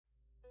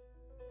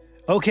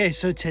Okay,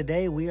 so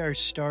today we are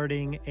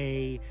starting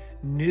a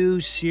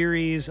new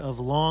series of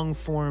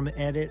long-form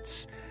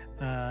edits.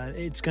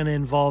 It's going to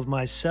involve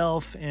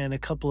myself and a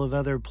couple of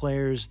other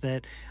players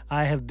that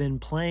I have been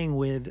playing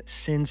with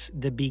since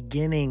the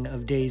beginning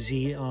of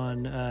DayZ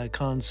on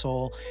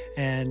console,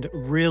 and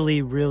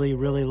really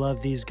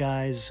love these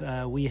guys.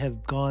 We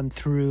have gone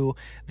through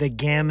the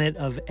gamut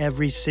of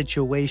every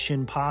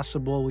situation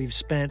possible. We've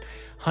spent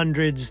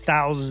hundreds,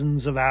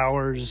 thousands of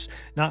hours,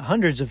 not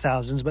hundreds of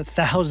thousands, but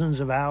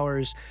thousands of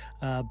hours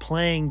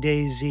playing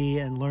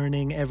DayZ and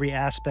learning every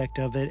aspect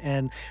of it.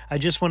 And I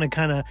just want to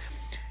kind of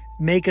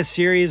make a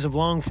series of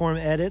long-form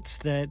edits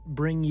that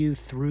bring you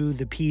through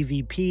the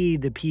PvP,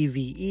 the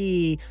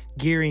PvE,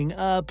 gearing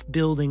up,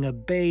 building a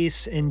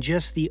base, and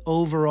just the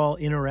overall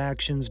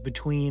interactions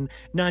between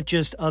not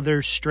just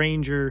other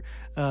stranger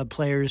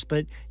players,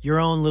 but your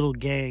own little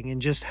gang,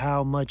 and just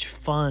how much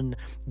fun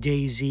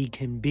DayZ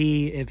can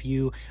be if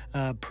you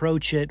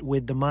approach it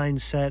with the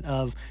mindset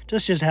of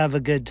just have a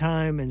good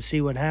time and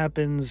see what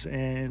happens,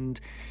 and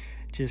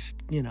just,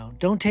 you know,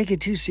 don't take it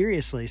too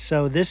seriously.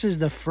 So this is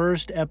the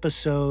first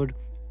episode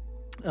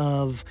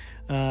of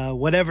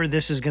whatever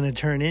this is going to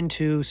turn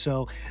into.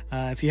 So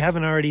if you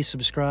haven't already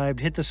subscribed,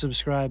 hit the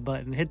subscribe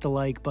button, hit the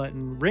like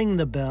button, ring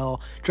the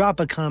bell,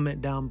 drop a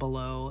comment down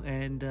below,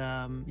 and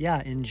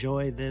yeah,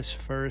 enjoy this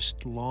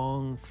first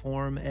long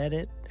form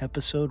edit,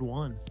 episode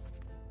 1.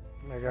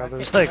 Oh my god,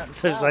 there's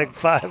like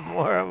 5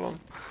 more of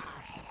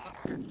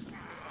them.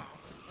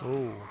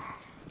 Ooh.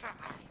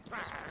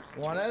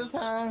 One at a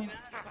time.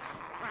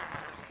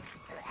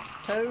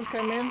 2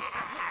 come in.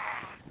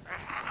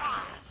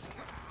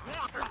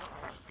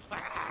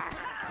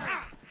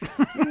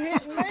 You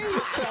hit me,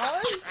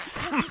 son!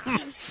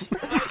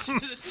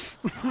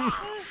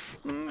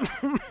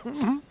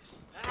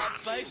 I'm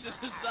facing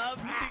a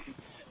zombie,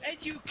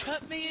 and you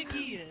cut me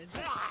again.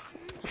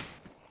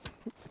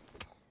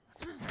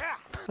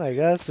 I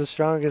guess the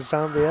strongest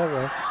zombie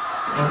ever.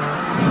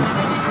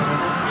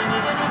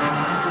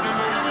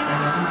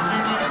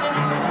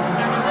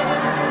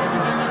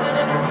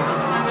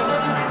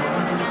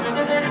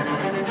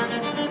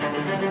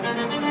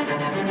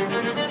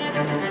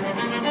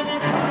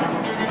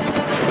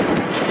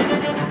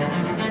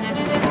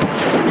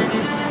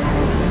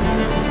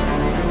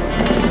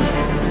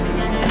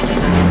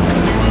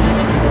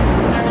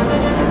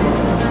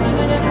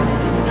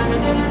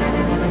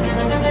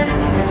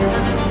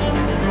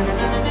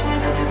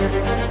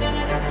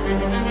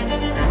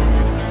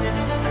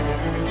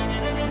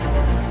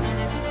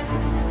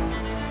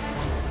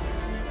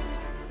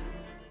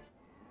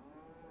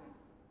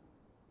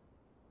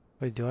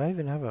 Wait, do I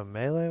even have a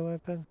melee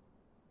weapon?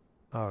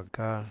 Oh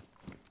god.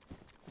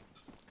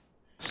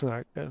 It's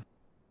not good.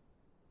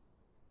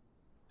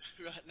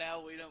 Right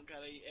now, we don't got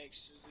any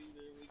extras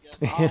either.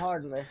 We got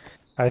hardly.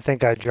 I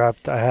think I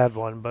had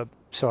one, but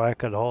so I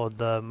could hold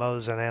the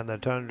Mosin and the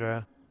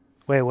Tundra.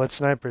 Wait, what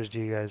snipers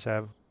do you guys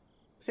have?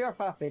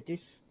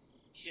 CR550s.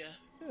 Yeah.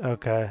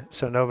 Okay,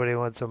 so nobody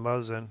wants a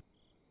Mosin.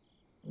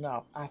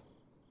 No, I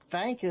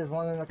think there's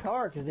one in the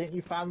car, because didn't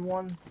you find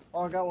one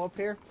while ago up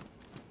here?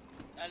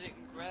 I didn't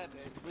grab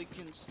it. We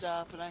can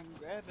stop and I can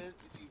grab it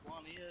if you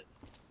want it.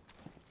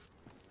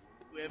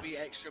 We have any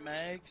extra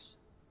mags?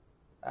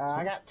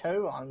 I got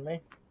 2 on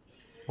me.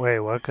 Wait,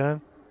 what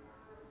gun?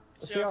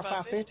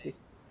 CR550.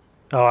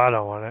 Oh, I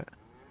don't want it.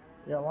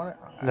 You don't want it?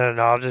 Right.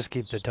 No, I'll just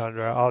keep the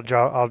Tundra. I'll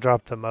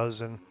drop the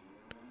Mosin.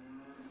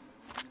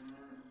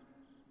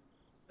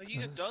 Well, you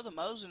can throw the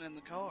Mosin in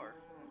the car.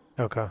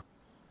 Okay.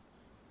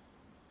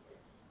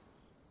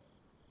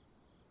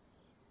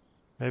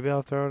 Maybe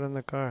I'll throw it in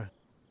the car.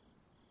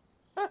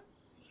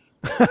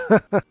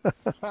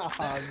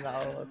 Oh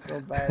no, that's so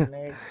bad,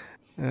 Nick.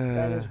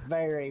 That is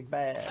very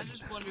bad. I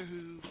just wonder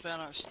who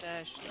found our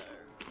stash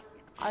there.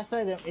 I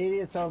say them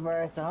idiots over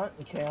at the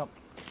hunting camp.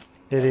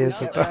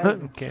 Idiots at the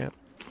hunting camp.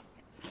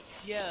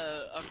 Yeah,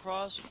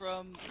 across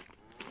from,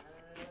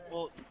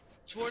 well,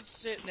 towards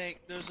Sitnik,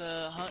 there's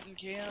a hunting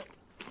camp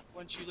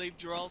once you leave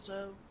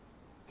Geralto.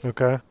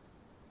 Okay.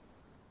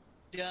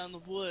 Down in the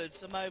woods,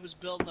 somebody was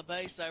building a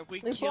base there. We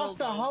They killed blocked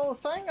the them. whole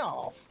thing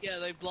off. Yeah,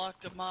 they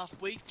blocked them off.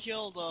 We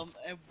killed them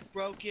and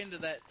broke into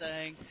that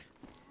thing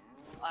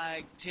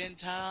like 10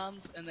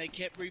 times, and they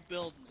kept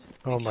rebuilding it.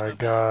 Oh my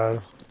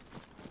god.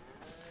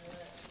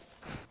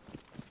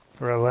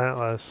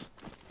 Relentless.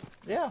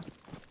 Yeah.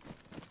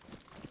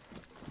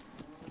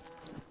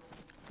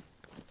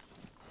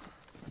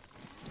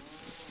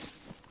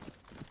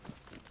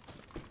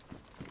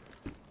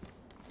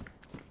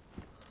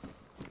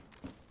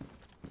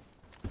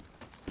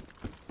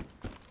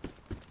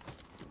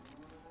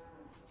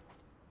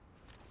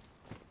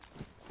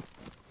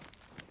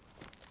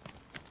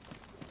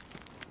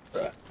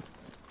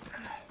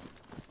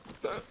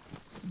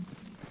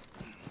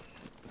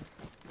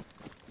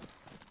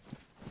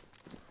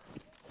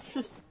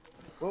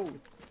 Whoa.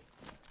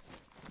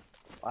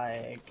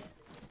 Like.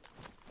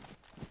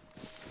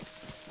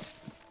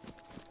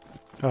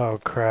 Oh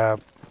crap.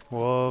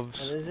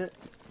 Wolves. What is it?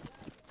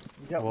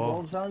 You got Whoa.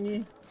 wolves on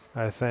you?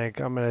 I think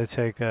I'm gonna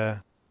take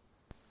a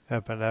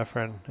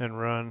epinephrine and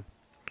run.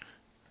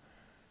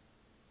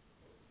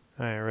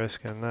 I ain't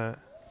risking that.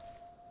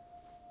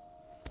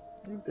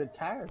 You a good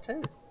tire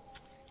too.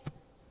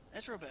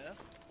 That's real bad.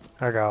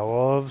 I got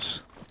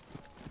wolves.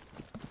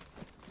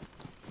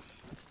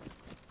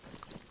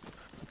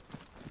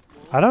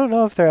 I don't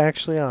know if they're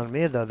actually on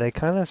me though. They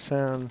kind of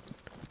sound.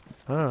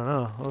 I don't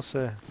know. We'll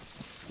see.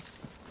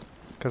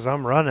 Cause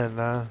I'm running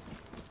now.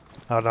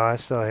 Oh no, I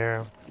still hear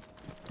them.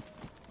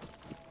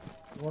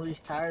 One of these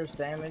tires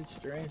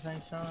damaged or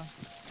anything, Sean?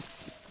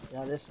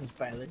 Yeah, this one's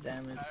badly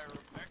damaged. Tire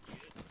repair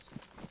kit.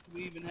 Do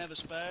we even have a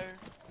spare?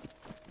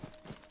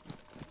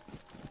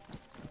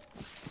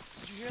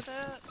 Did you hear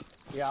that?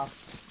 Yeah.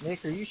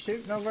 Nick, are you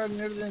shooting over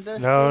near the industrial?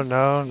 No,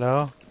 no,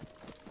 no.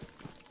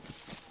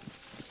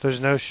 There's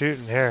no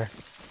shooting here.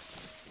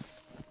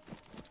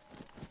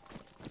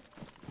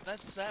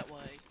 That's that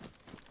way.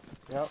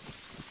 Yep.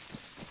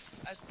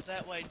 That's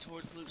that way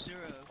towards Loop 0.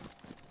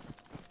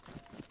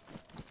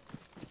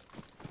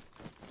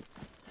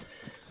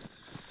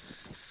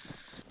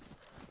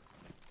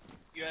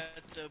 You're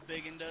at the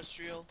big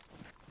industrial?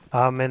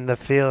 I'm in the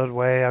field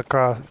way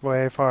across,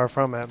 way far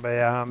from it, but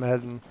yeah, I'm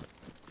heading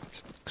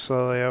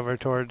slowly over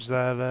towards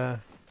that,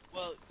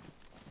 Well,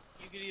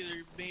 you could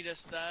either meet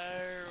us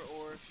there,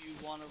 or if you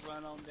want to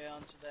run on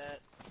down to that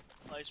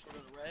place we're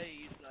gonna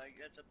raid, like,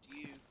 that's up to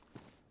you.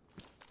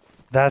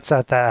 That's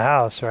at that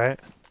house, right?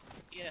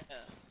 Yeah.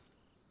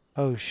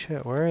 Oh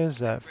shit, where is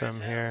that Red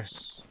from here?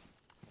 house.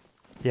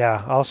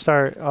 Yeah, I'll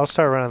start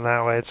running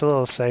that way. It's a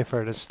little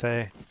safer to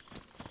stay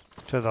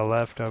to the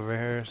left over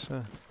here,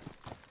 so.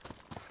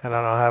 And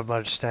I don't have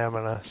much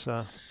stamina,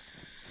 so.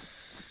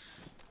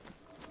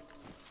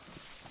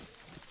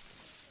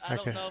 I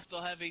don't Okay. know if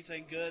they'll have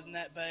anything good in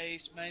that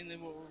base. Mainly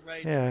what we're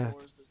raiding Yeah.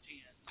 for is the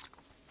tents.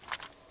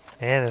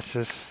 And it's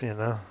just, you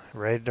know,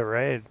 raid to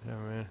raid. I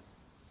mean,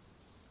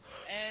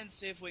 And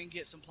see if we can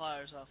get some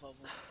pliers off of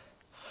them.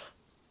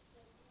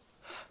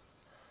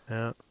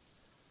 yeah.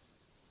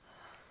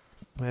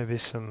 Maybe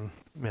some,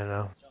 you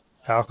know,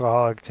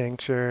 alcoholic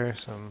tincture,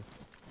 some.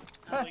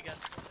 No, we got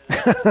some of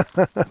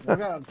that. We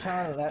got a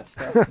ton of that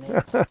stuff,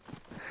 Nick.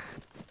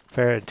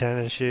 Pair of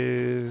tennis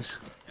shoes.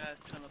 Got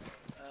a ton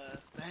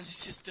of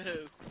bandages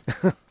too.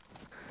 Look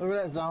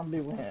where that zombie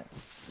went.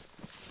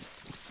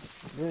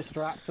 Just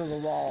right to the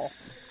wall.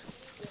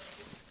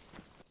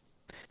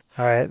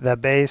 Alright, the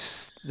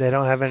base, they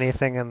don't have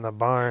anything in the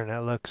barn,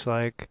 it looks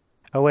like.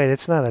 Oh wait,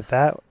 it's not at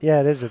that. Yeah,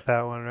 it is at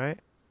that one, right?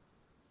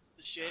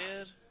 The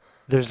shed?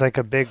 There's like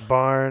a big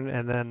barn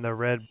and then the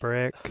red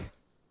brick.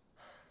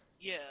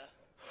 Yeah.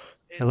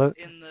 It's look-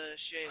 in the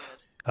shed.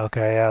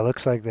 Okay, yeah, it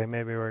looks like they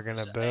maybe were gonna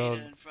There's an build.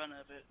 Ada in front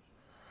of it.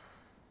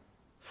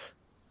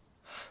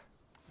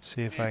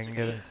 See if And I it's can a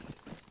get good, it.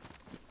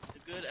 it's a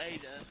good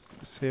Ada.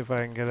 See if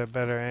I can get a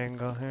better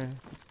angle here.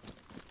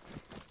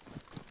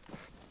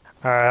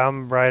 Alright,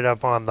 I'm right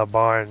up on the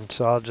barn,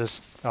 so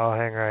I'll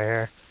hang right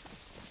here.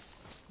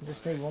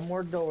 Just need one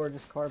more door,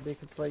 this car be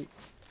complete.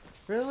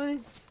 Really?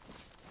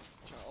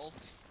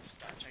 Charles,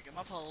 start checking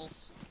my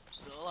pulse. I'm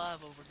still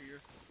alive over here.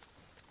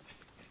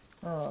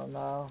 Oh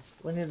no.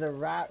 We need the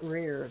right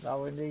rear, is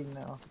all we need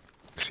now.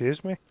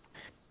 Excuse me?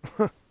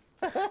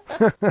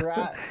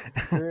 Right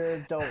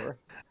rear door.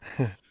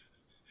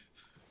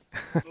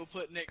 We'll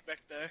put Nick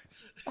back there.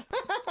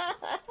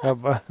 How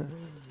about-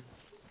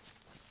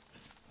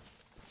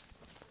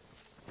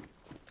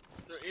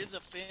 There is a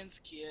fence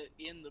kit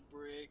in the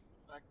brick,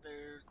 like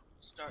they're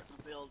starting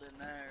to build in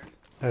there.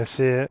 I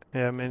see it.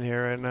 Yeah, I'm in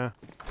here right now.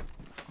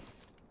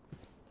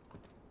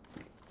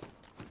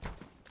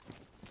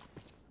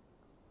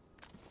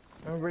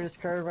 Remember this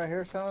curve right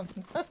here, Sean?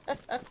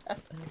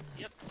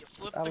 Yep, you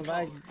flip I the car.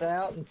 lagged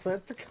out and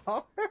flipped the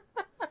car.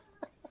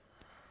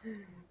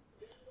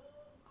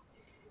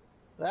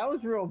 That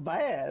was real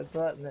bad,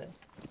 wasn't it?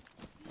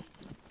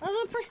 That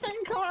was a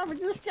pristine car, we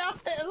just got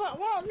it. Like,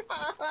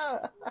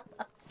 what?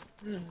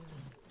 That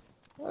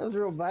was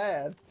real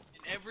bad.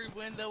 And every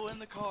window in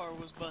the car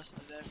was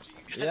busted after you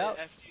got Yep. it,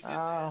 after you did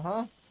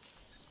Uh-huh.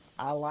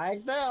 I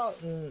lagged out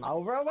and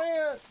over I went.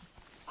 that.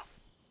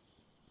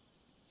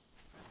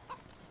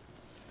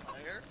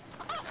 There.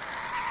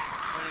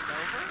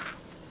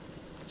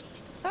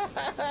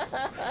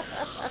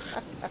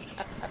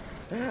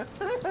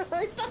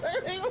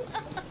 Running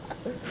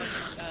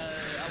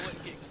I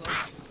wouldn't get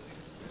close to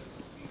it, so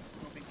you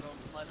want me throwing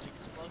plastic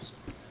explosive.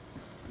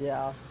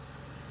 Yeah.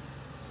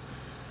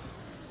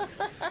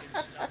 It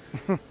stop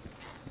it.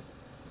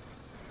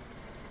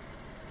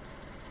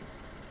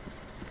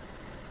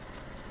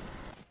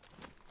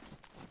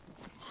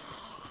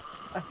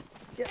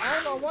 Get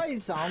out of my way,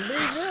 zombie,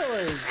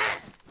 really.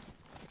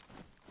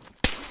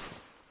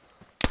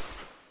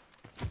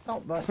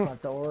 Don't bust my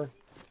door.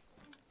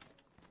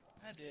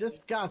 I did.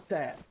 Just got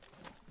that.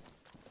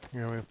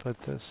 Here, we put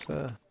this,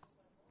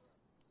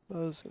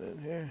 close it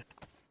in here.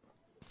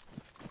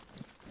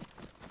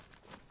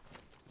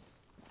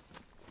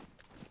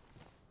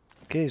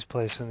 Okay, he's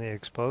placing the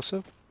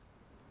explosive.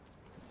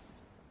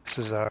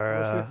 This is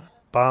our,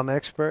 bomb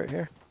expert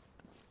here.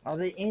 Are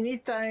there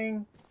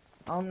anything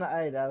On the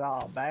 8 at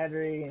all.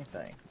 Battery,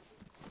 anything.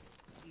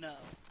 No.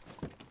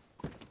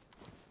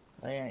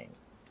 They ain't.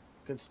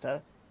 Good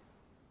stuff.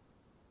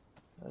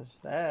 There's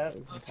that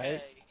we can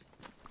Okay. take.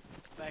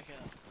 Back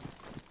up.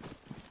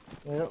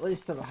 Well, at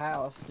least to the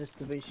house, just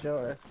to be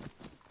sure.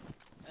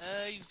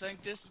 You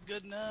think this is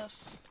good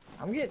enough?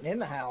 I'm getting in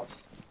the house.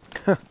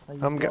 I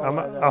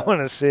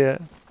want to see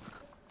it.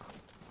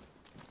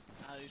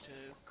 I do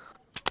too.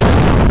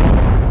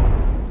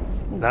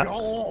 That-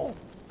 Oh,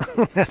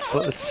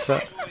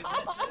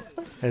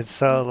 it's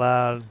so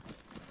loud.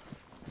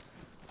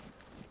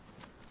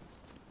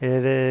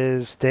 It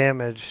is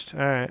damaged. All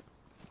right.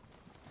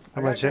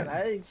 How much it?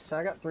 grenades.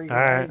 I got 3 All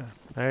right. grenades.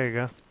 There you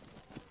go.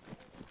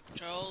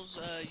 Charles,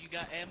 you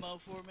got ammo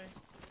for me?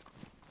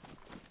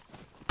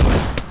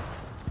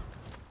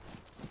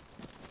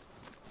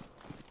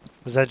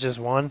 Was that just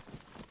one?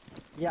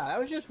 Yeah, that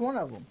was just one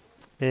of them.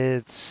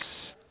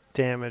 It's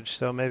damaged,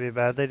 so maybe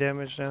badly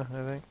damaged now,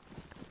 I think.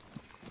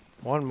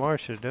 One more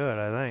should do it,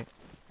 I think.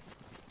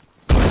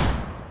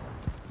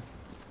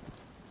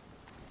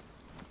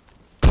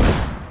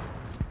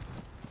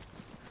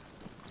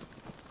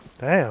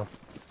 Damn.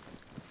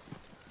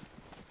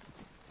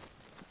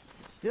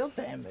 Still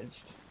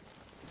damaged.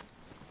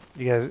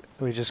 You guys,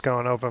 we just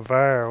going open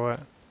fire or what?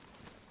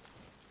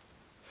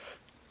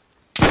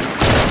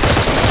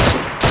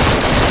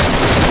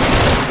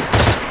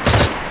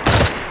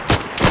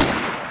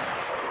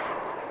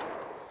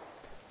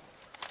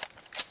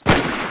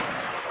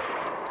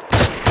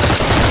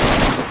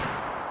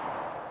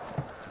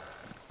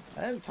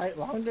 That didn't take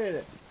long, did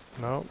it?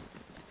 Nope.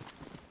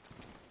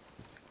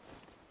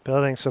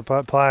 Building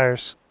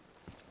suppliers.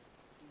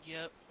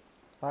 Yep.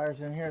 Fire's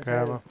in here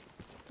Grab too. 'em.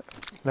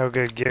 No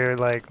good gear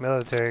like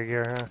military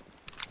gear, huh?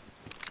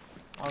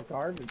 All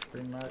garbage,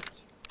 pretty much.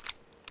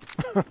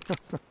 That's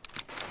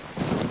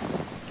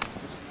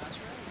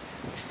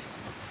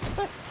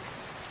right.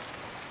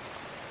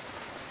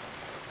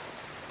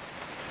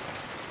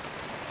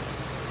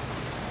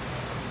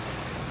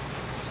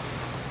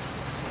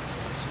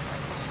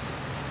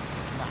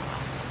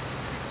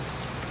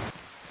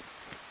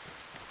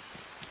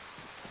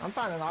 I'm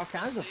finding all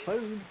kinds of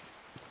food.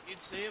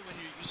 You'd see it when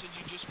you said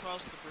you just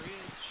crossed the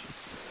bridge.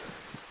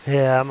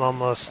 Yeah, I'm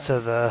almost to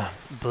the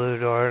blue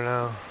door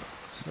now.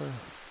 So.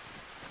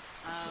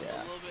 I'm Yeah.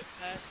 a little bit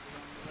past it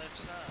on the left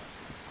side.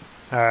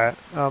 Alright,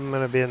 I'm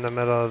gonna be in the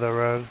middle of the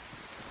road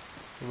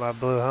with my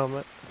blue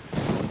helmet.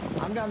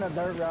 I'm down the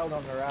dirt road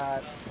on the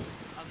right.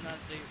 I'm not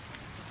the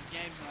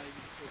game's not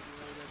even completely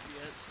loaded up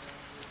yet, so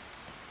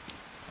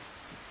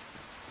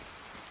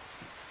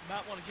you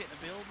might want to get in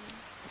a building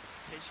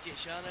in case you get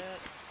shot at.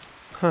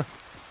 Huh.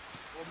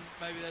 Or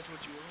maybe that's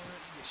what you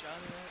want, to get shot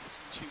at, so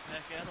you shoot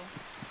back at them.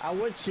 I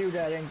would shoot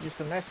at him just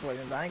to mess with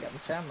him, but I ain't got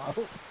the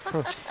ammo.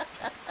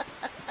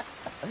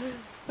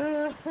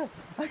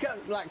 I got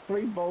like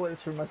 3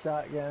 bullets for my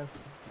shotgun.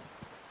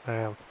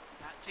 Damn.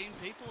 19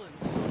 people in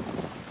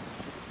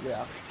there.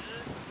 Yeah. Pretty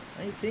good.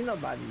 I ain't seen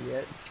nobody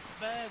yet.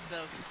 Bad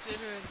though,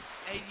 considering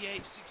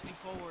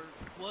 8864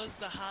 was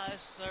the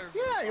highest server.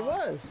 Yeah, it on-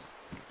 was.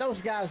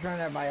 Those guys run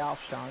everybody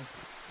off, Sean.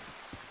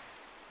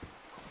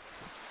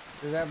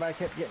 Because everybody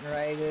kept getting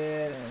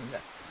raided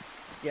and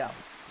yeah.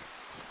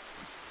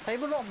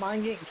 People don't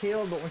mind getting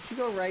killed, but once you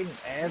go raiding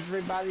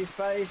everybody's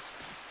face,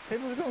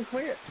 people are gonna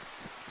quit.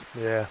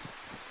 Yeah. Yeah,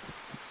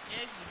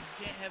 because if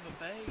you can't have a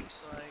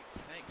base, like,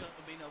 it ain't gonna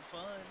be no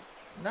fun.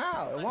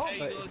 No, it Like, won't how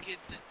be.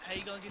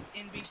 you gonna get the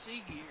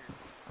NBC gear?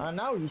 I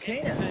know, you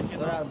can't pack it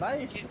without a all-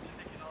 base. You can't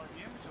pack it all in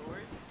your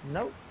inventory.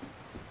 Nope.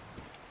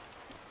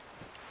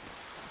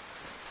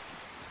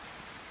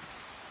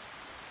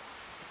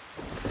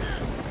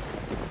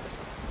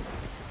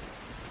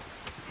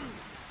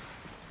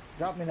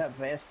 Drop me that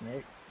vest,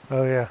 Nick.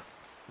 Oh yeah.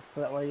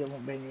 So that way it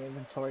won't be in your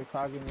inventory,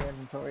 clogging your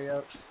inventory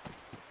up.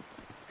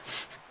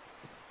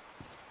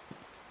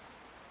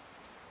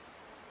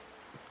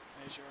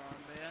 There's your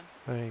armband.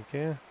 Thank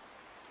you.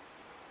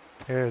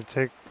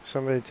 Here,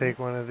 somebody take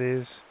one of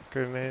these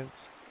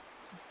grenades.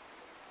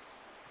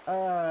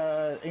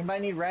 Anybody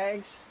need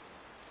rags?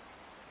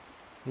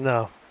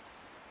 No.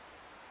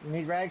 You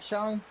need rags,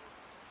 Sean?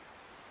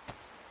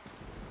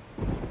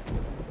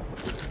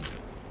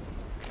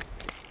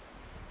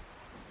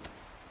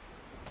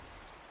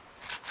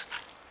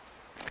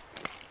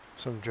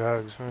 Some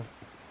drugs, man.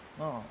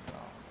 Oh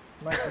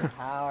no. Much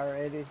high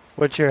already.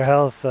 What's your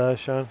health,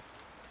 Sean?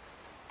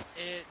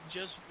 It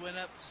just went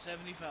up to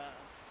 75.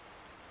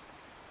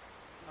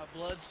 My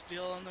blood's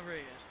still on the red.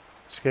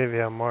 Just gave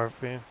you a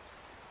morphine.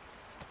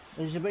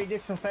 You should be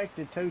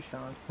disinfected too,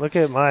 Sean. Look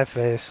at my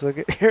face. Look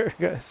at your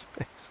guy's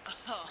face.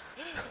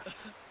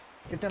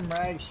 Get them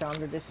rags, Sean.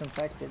 They're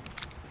disinfected.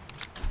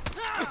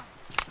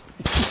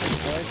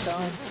 There,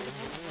 Sean.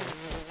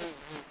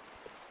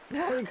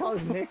 Now you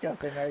close Nick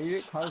up in there. You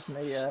didn't close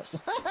me up. We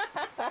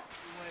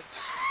went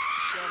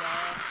shut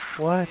off.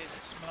 What? It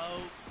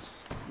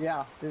smokes.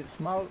 Yeah, did it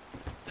smoke?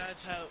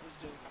 That's how it was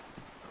doing.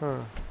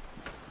 Huh.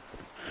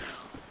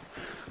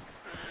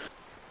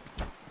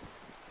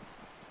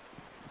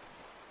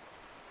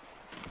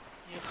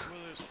 Yep,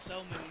 we're there's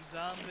so many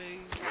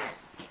zombies.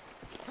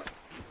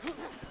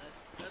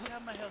 That's how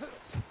my health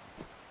is.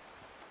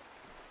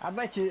 I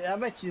bet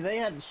you they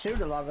had to shoot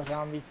a lot of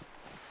zombies.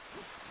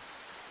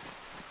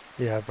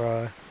 Yeah,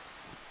 bro.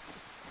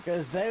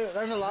 Because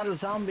there's a lot of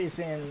zombies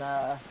in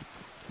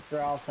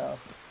Gibraltar.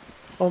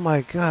 Oh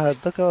my god,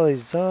 look at all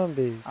these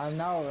zombies. I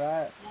know,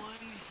 right? One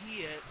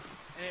hit,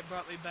 and it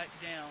brought me back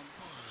down.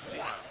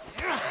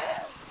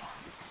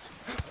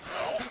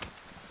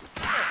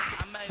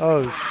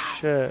 Oh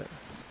shit.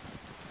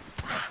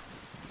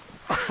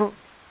 I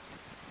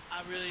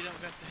really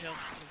don't got the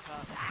health to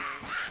fight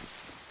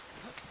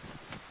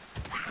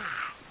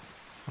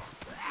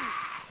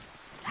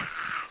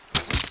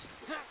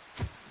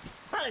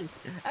Hey,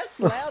 that's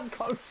loud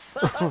close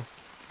up.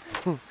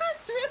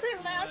 That's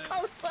really loud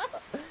close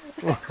up.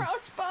 The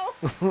crossbow.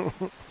 we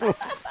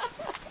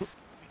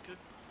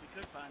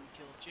could find and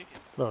kill a chicken.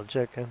 Little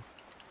chicken.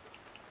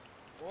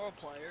 Or a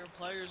player. A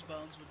player's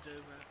bones would do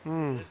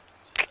Hmm. good.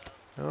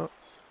 Oh.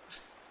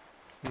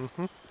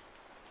 Mm-hmm.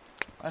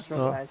 That's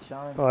really bad,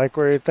 Sean. I like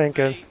where you're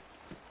thinking. Bait,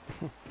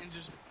 and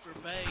just for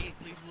bait,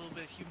 leave a little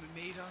bit of human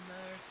meat on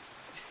there.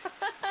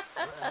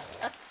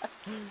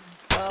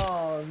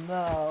 Oh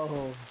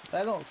no,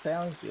 that don't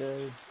sound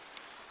good.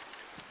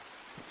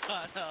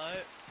 I know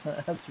it.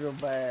 That's real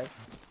bad.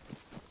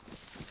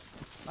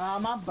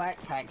 My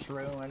backpack's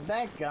ruined.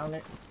 Daggone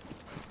it.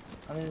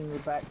 I need a new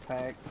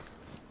backpack.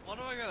 Why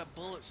do I got a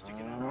bullet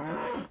sticking out of my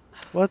back?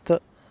 What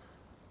the?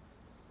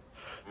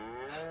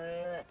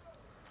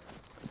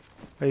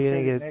 Are you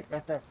gonna get? Nick,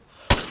 right there.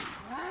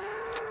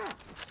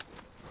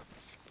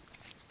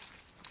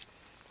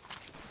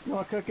 You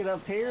wanna cook it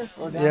up here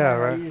or down Yeah, in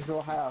right. our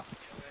usual house?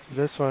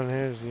 This one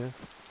here is good.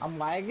 I'm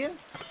lagging. A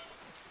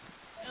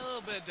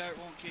little bit of dirt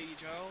won't kill you,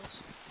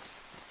 Charles.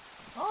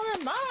 Oh,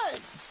 it might.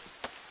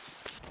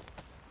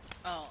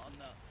 Oh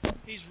no,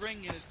 he's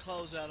wringing his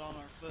clothes out on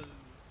our food.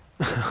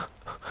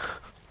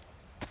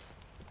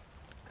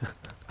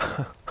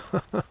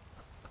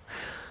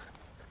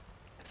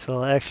 It's a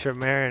little extra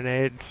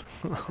marinade.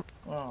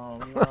 Oh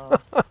no.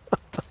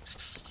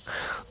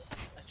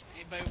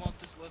 Anybody want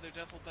this leather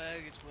duffel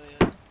bag? It's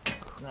wet.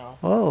 No.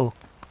 Oh.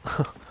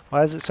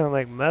 Why does it sound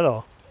like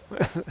metal?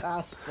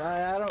 I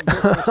don't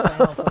get much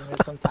sound from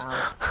it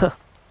sometimes.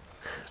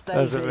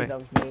 Doesn't DayZ make-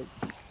 does good.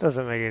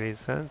 Doesn't make any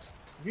sense.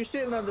 If you see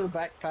another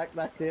backpack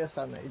like this,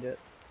 I need it.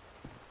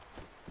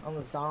 On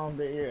the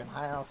zombie and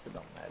house, it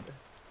don't matter.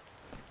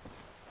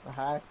 For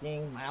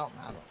hiking, mountain,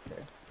 I don't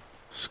care.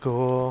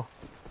 School.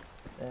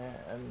 Yeah,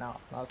 no,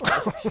 not so.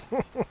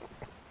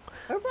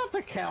 What about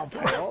the cow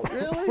pal?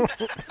 Really?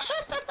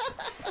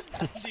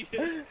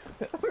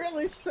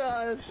 Really,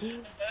 son?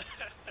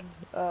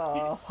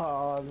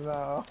 Oh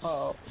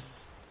no.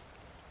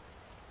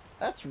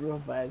 That's real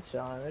bad,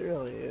 Sean. It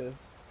really is.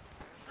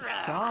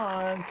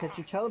 Sean, cut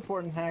your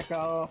teleporting hack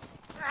off.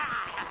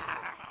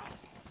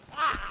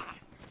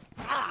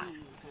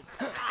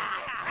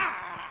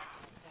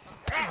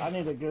 I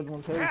need a good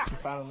one too. If you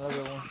find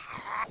another one.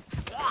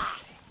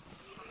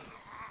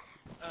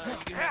 You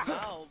can have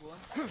my old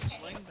one,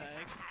 sling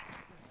bag.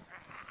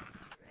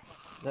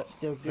 That's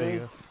still There you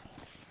good.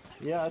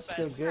 go. Yeah, it's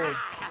still good.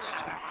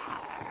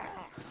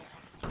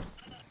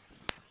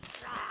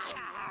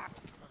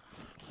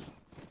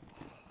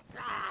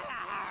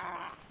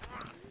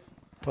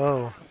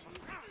 Whoa.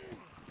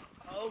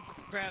 Oh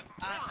crap,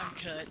 I'm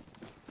cut.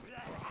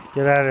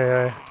 Get out of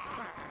here.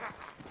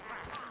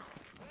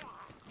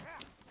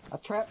 I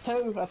trapped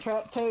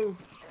two.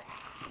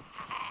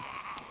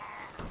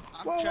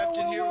 I'm Whoa, trapped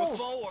whoa, in here whoa. with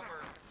four.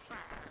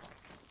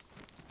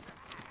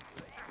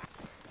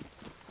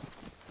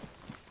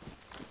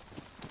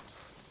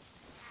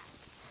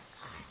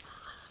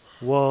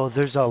 Whoa,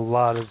 there's a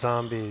lot of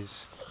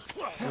zombies.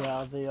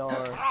 Yeah, they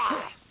are.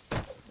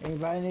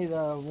 Anybody need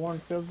a worn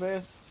field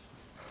vest?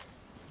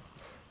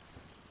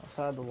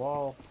 Outside the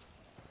wall.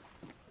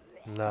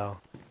 No.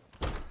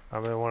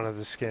 I'm in one of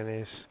the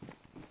skinnies.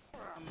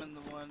 I'm in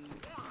the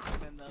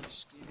other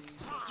skinny.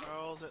 So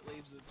Charles, that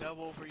leaves the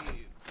double for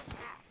you.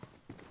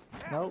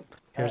 Nope.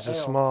 Here's a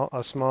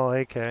L. small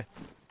AK.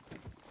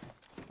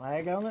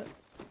 Lag on it?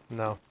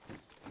 No.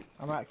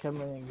 I might come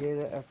in and get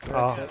it after Oh.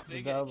 I Got cut a the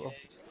big double. AK.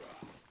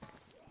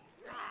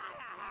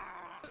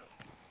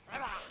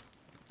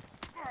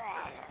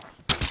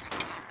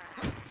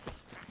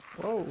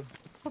 Whoa.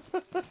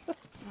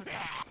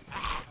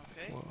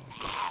 Okay.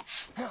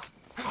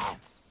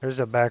 There's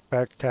a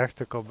backpack,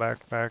 tactical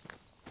backpack.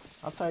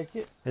 I'll take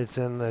it. It's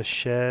in the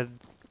shed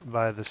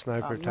by the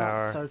sniper I'm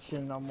tower. not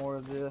searching no more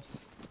of this.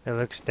 It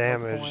looks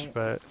damaged, point.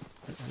 but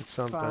it's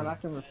something. Fine, I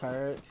can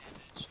repair it.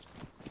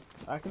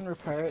 I can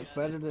repair it. It's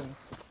better than...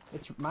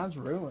 mine's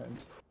ruined.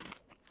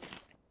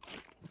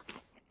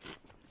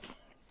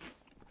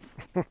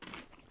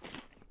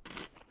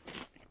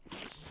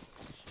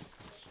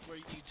 Where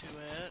you two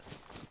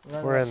at?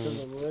 Run We're up in- to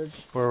the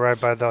woods. We're right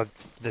by the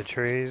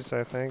trees,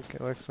 I think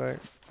it looks like.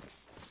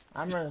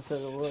 I'm running through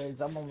the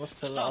woods. I'm almost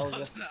to the Oh older.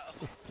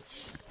 no.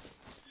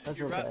 That's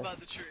You're okay. right by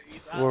the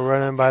trees. We're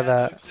running by I know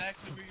that.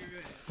 exactly where you're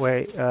at.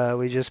 Wait,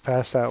 we just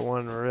passed that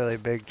one really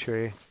big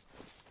tree.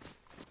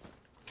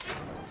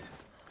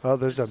 Oh,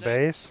 there's a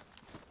base?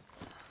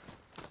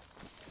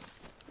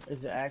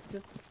 Is it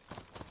active?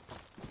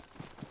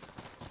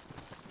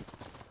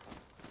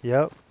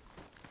 Yep.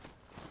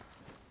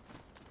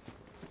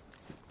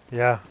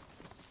 Yeah.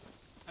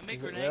 I make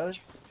Is it grenades.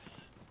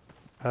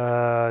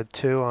 really?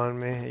 2 on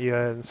me. You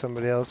and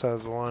somebody else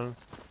has 1.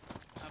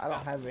 I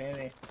don't have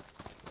any.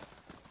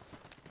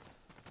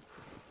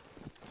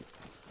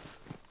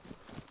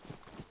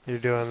 You're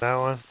doing that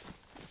one?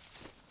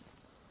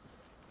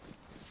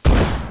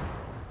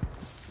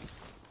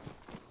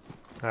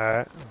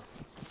 Alright.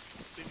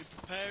 Be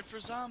prepared for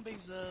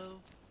zombies, though.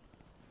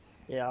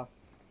 Yeah.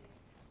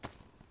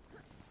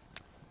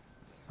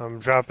 I'm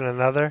dropping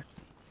another.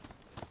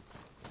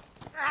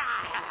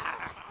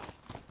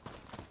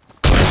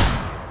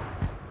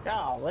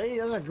 Golly,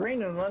 there's a green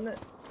one, wasn't it?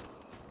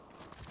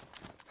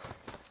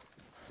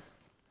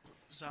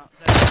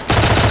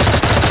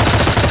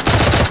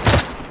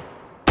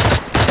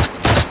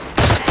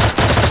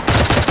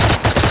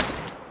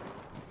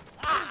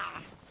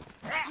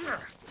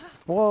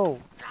 Whoa!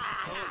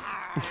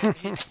 Oh, it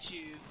hit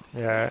you.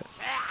 Yeah.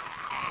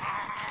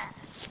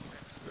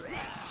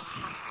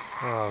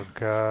 Oh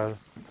god.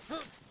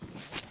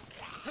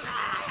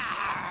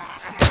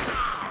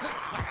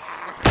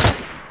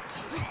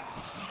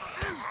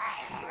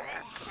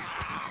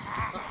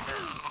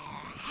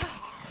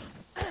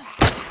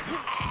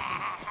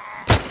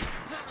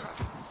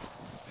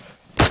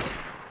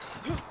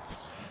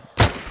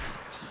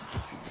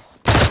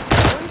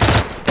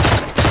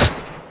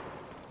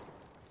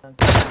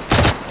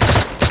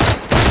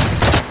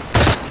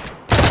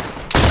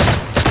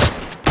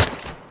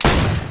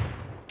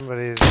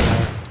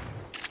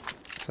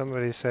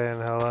 Somebody's saying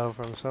hello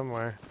from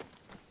somewhere.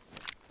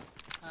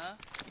 Huh?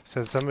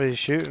 Said somebody's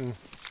shooting.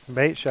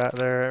 Bait shot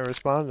there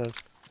responded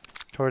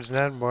towards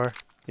Nedmore.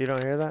 You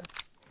don't hear that?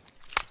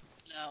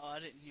 No, I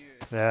didn't hear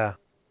it. Yeah.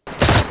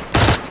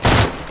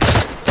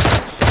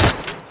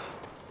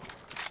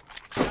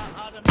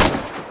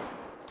 Automatic.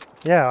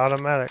 Yeah,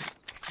 automatic.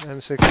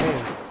 M16.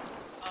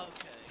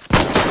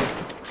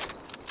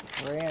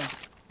 Okay. Ran.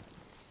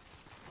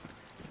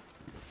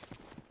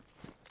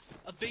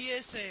 A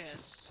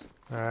BSS.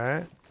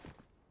 Alright.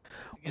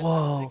 I guess I'm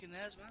Whoa. taking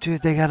that as my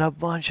Dude, side. they got a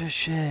bunch of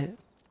shit.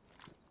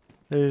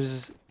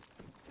 There's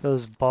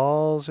those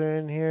balls are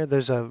in here.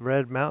 There's a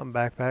red mountain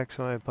backpack.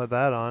 Somebody put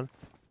that on.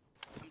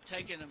 I'm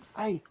taking them.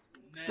 Hey,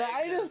 the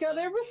Ada's got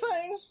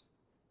everything.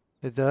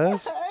 It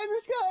does? The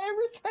Ada's got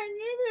everything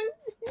in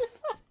it.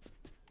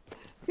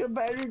 Good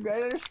battery,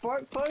 greater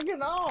spark plug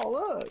and all.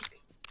 Look.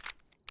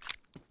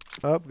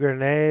 Oh,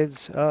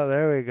 grenades. Oh,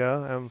 there we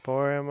go.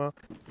 M4 ammo.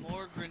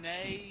 More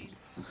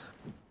grenades.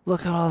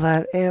 Look at all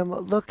that ammo.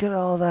 Look at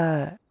all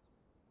that.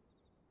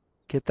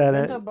 Get that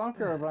Been to in.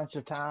 bunker a bunch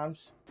of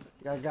times.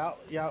 Y'all got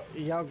what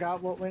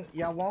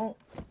y'all want?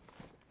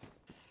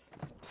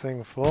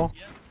 Thing full.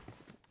 Yep.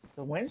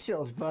 The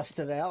windshield's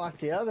busted out like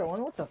the other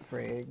one. What the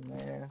frig,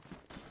 man?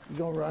 You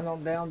gonna run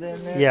on down there?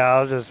 Yeah,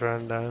 I'll just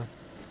run down.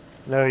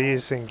 No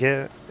use in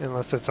get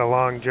unless it's a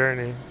long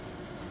journey.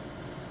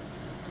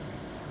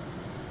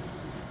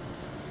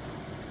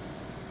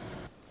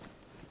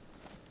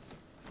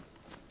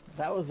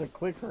 That was a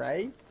quick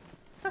raid.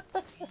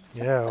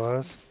 Yeah, it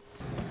was.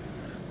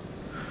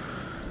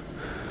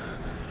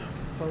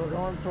 So we're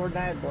going toward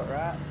Nagport,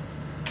 right?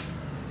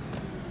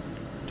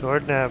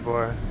 Toward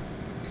Nabor.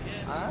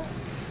 Yes. Alright.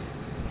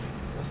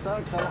 It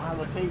sucks I don't have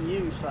a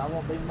PU, so I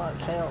won't be much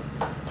help.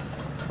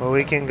 Well,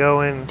 we can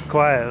go in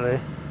quietly.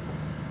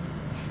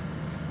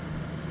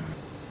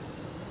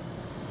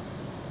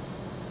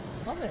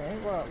 I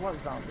mean, what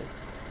zombie?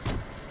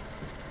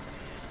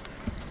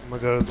 I'm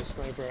gonna go to the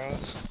sniper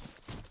house.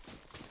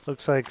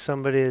 Looks like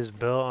somebody is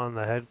built on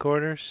the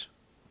headquarters.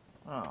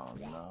 Oh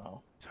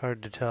no. It's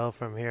hard to tell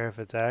from here if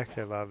it's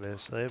active,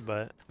 obviously,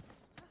 but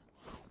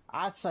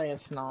I'd say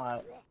it's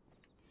not.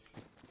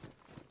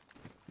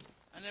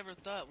 I never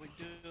thought we'd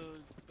do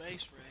a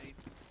base raid.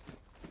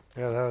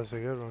 yeah, that was a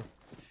good one.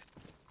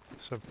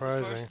 The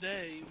Surprising. first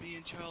day, me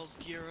and Charles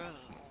gear up.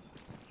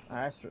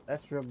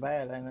 That's real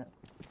bad, ain't it?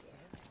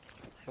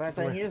 But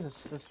the thing is,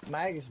 this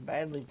mag is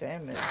badly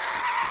damaged.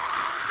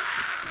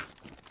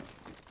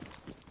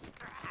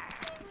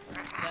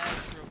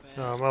 That's real bad.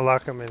 No, I'm gonna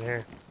lock him in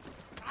here.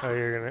 Oh,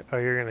 you're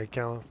gonna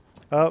kill him.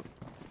 Oh,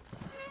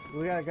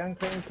 We got a gun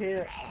clean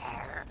kit.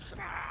 In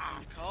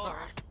the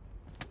car.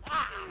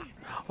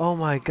 oh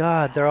my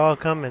God, they're all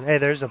coming. Hey,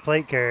 there's a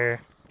plate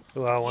carrier.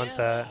 Ooh, I want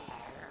that.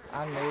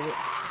 I need it.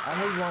 I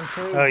need one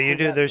too. Oh, you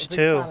do. There's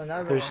 2.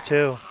 There's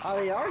 2.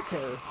 Oh, there are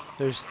 2.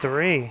 There's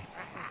 3.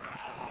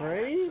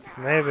 3?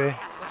 Maybe.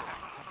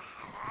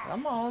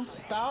 Come on,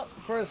 stop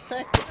for a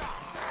second.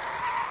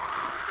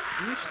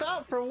 You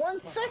stop for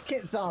 1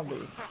 second,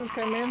 zombie. You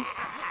come in.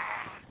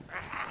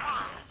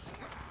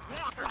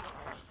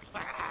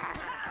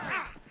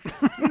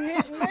 You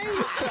hit me,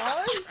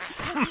 son.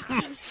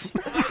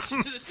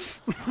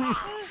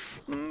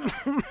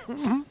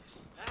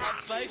 I'm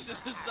facing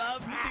a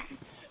zombie,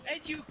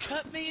 and you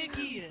cut me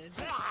again.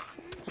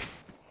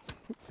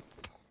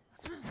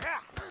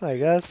 I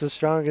guess the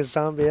strongest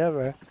zombie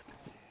ever.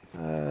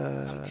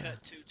 I'm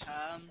cut 2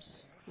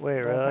 times.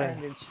 Wait, Got a really?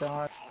 bandage,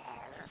 Sean.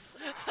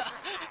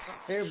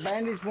 Here,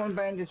 bandage, one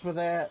bandage with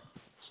that.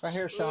 Right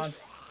here, Sean.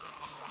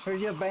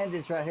 Here's your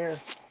bandage right here.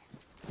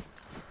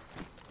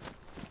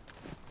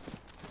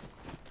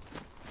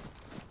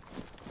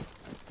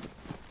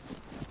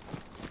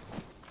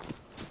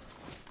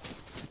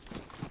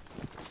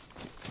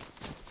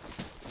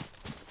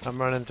 I'm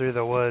running through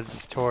the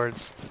woods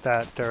towards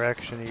that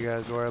direction you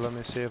guys were. Let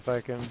me see if I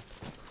can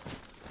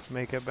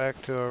make it back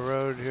to a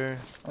road here.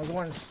 I'm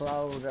going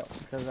slow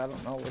because I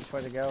don't know which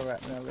way to go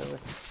right now, really.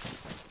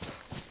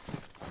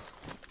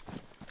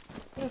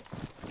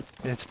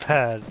 It's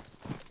bad.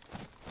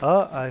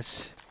 Oh, I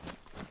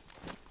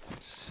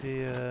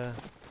see,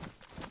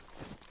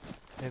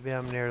 maybe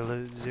I'm near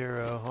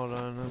zero. Hold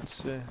on,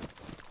 let's see.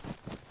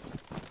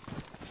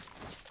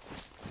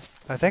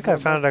 I think I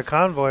found a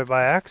convoy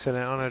by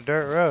accident on a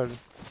dirt road.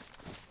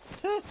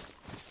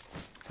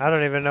 I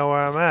don't even know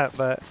where I'm at,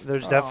 but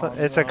there's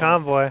definitely, it's a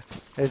convoy.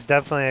 It's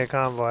definitely a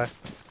convoy.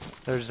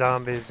 There's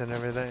zombies and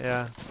everything,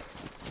 yeah.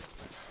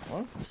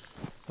 Well,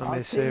 Let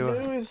me see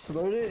what... do is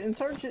load it and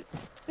search it.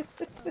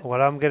 What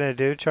I'm gonna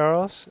do,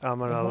 Charles, I'm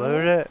gonna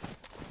loot it.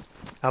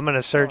 I'm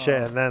gonna search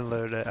it and then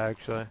loot it,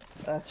 actually.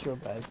 That's real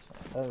bad.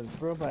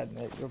 Real bad,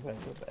 Nick. Real bad,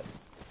 real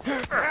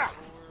bad.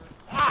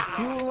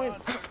 You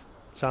went...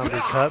 Zombie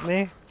cut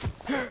me?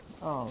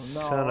 Oh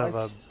no. Son of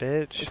a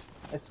bitch.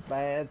 It's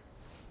bad.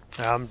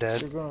 I'm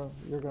dead.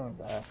 You're gonna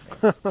die.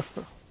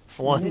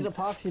 One. You need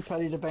epoxy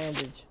putty to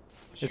bandage.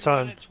 It's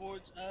on.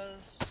 Towards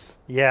us?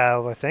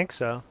 Yeah, I think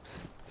so.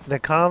 The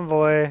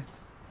convoy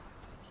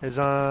is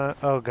on.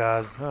 Oh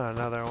god, oh,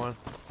 another one.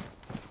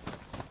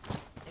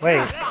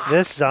 Wait,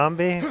 this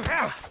zombie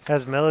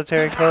has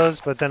military clothes,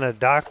 but then a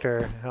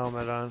doctor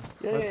helmet on.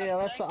 Yeah,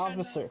 that's the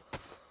officer.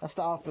 That's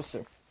the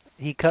officer.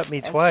 He cut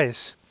me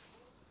twice.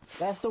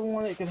 That's the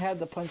one that can have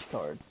the punch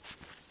card.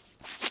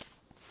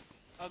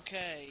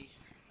 Okay,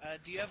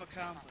 do you have a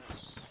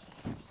compass?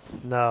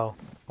 No.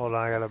 Hold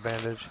on, I got a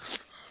bandage.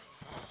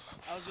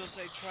 I was gonna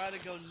say, try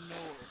to go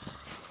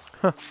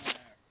north.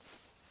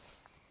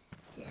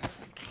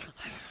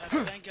 I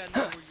think I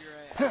know where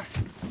you're at.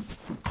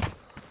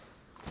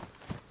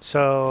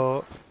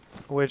 So,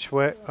 which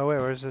way? Oh wait,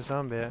 where's the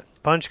zombie at?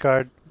 Punch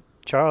card.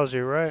 Charles,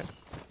 you're right.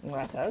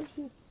 I told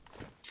you.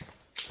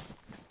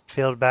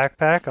 Field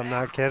backpack, I'm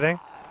not kidding.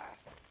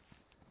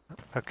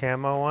 A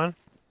camo one.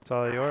 It's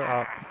all yours.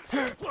 Oh.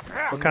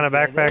 What kind of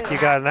backpack you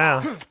got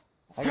now?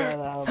 I got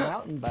a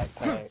mountain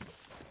backpack.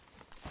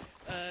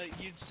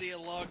 You'd see a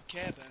log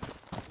cabin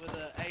with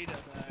a Ada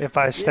there. If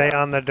I stay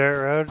on the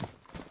dirt road?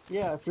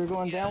 Yeah, if you're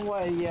going down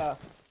way, yeah.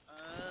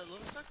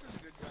 Looks like there's a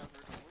good driver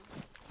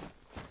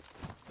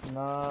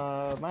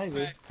door. No,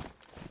 maybe.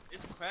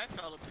 It's cracked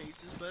all to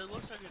pieces, but it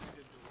looks like it's a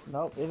good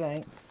door. Nope, it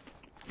ain't.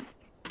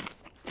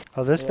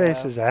 Oh, this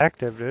base is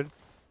active, dude.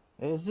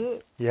 Is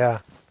it? Yeah.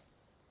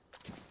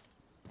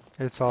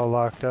 It's all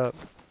locked up.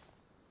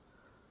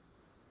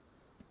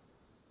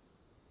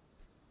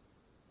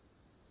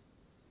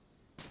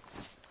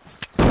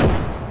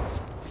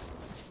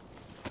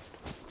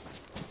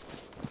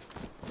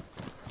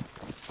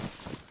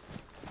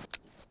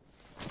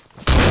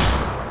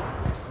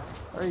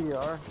 There you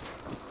are.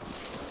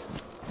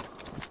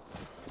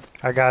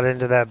 I got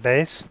into that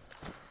base.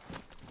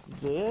 You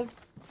did?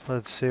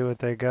 Let's see what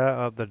they got.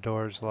 Oh, the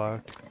door's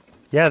locked.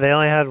 Yeah, they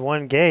only had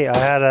one gate. I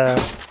had a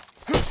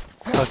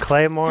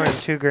claymore and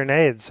 2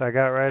 grenades. I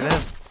got right in.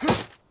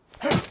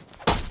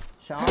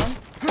 Sean?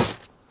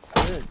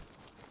 Good.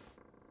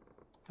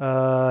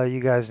 You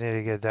guys need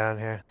to get down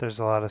here. There's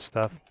a lot of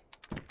stuff.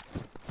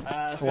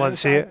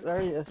 Once you...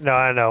 There he is. No,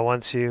 I know.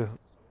 Once you...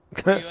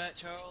 Where you at,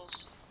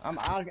 Charles?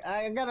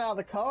 I got out of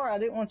the car. I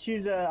didn't want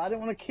you to. I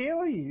didn't want to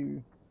kill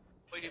you.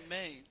 What do you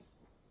mean?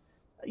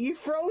 You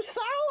froze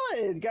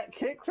solid. Got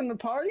kicked from the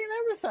party and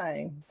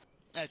everything.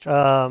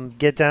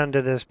 Get down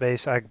to this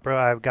base. I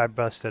got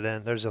busted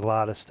in. There's a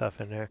lot of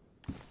stuff in there.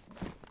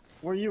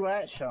 Where you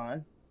at,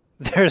 Sean?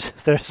 There's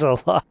a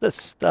lot of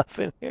stuff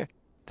in here.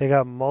 They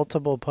got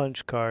multiple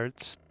punch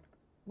cards.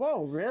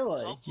 Whoa,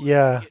 really?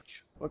 Yeah.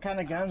 What kind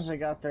of guns they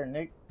got there,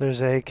 Nick?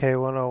 There's a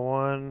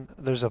AK-101.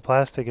 There's a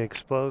plastic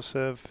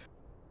explosive.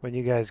 When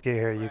you guys get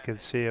here, you can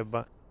see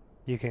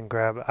you can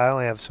grab it. I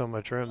only have so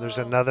much room. There's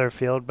another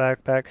field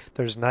backpack.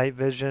 There's night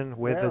vision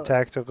with the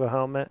tactical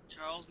helmet.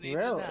 Charles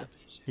needs a night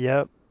vision.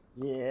 Yep.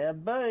 Yeah,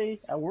 boy.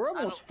 We're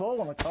almost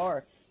full in the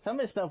car. Some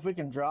of the stuff we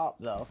can drop,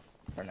 though,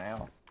 for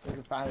now. We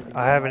can find it.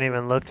 I haven't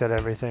even looked at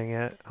everything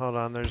yet. Hold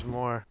on, there's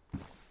more.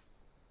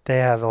 They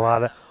have a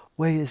lot of...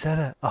 Wait, is that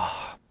a...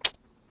 Oh,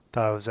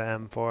 thought it was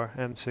an M4.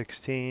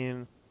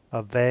 M16,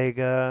 a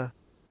Vega.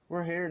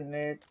 We're here,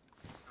 Nick.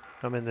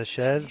 I'm in the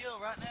shed.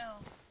 Right now.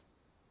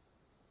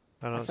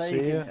 I don't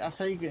see you. I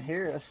say you can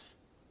hear us.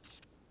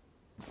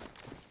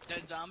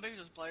 Dead zombie,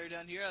 there's a player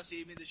down here. I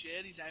see him in the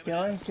shed. He's aiming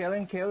Kill him, at us. kill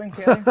him, kill him,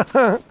 kill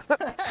him.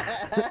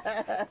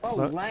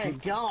 Oh my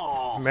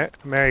god.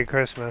 Merry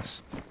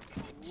Christmas.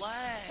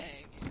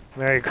 Lag.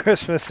 Merry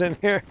Christmas in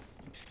here.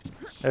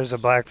 There's a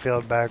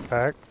Blackfield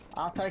backpack.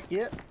 I'll take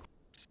it.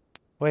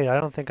 Wait, I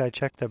don't think I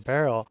checked the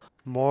barrel.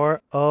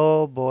 More.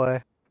 Oh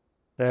boy.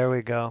 There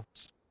we go.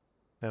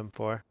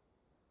 M4.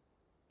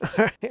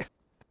 I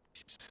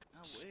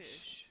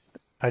wish.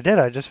 I did.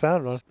 I just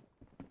found one.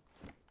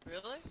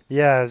 Really?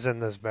 Yeah, it's in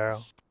this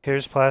barrel.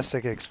 Here's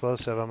plastic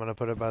explosive. I'm gonna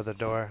put it by the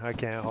door. I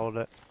can't hold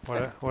it.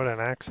 What an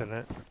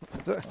accident.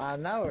 I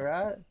know,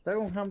 right? They're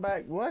gonna come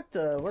back. What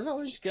the? What's all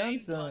these guns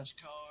Pristine doing? punch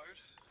card.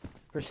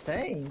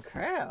 Pristine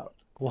crap.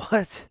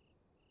 What?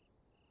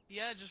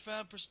 Yeah, I just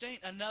found pristine.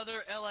 Another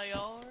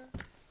LAR.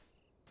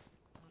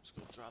 Let's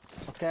go drop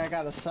this. Okay, I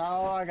got a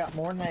saw. I got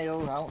more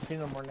nails. I don't see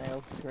no more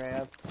nails to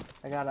grab.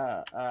 I got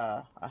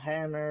a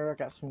hammer. I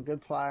got some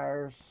good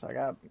pliers. I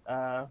got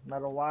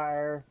metal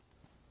wire.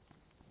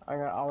 I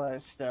got all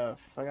that stuff.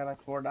 I got a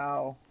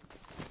 4-dial.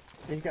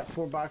 He's got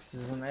 4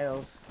 boxes of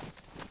nails.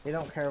 He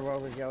don't care where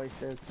we go, he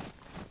says.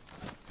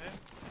 Okay.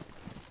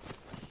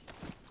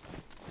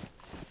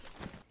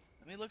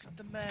 Let me look at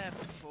the map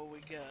before we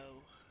go.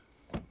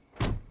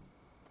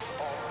 The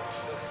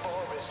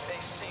forest,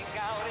 they sing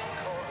out in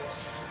chorus,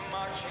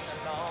 marching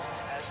along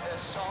as their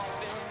song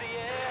fills the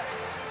air.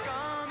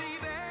 Gummy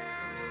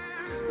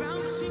bears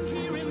bouncing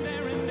here in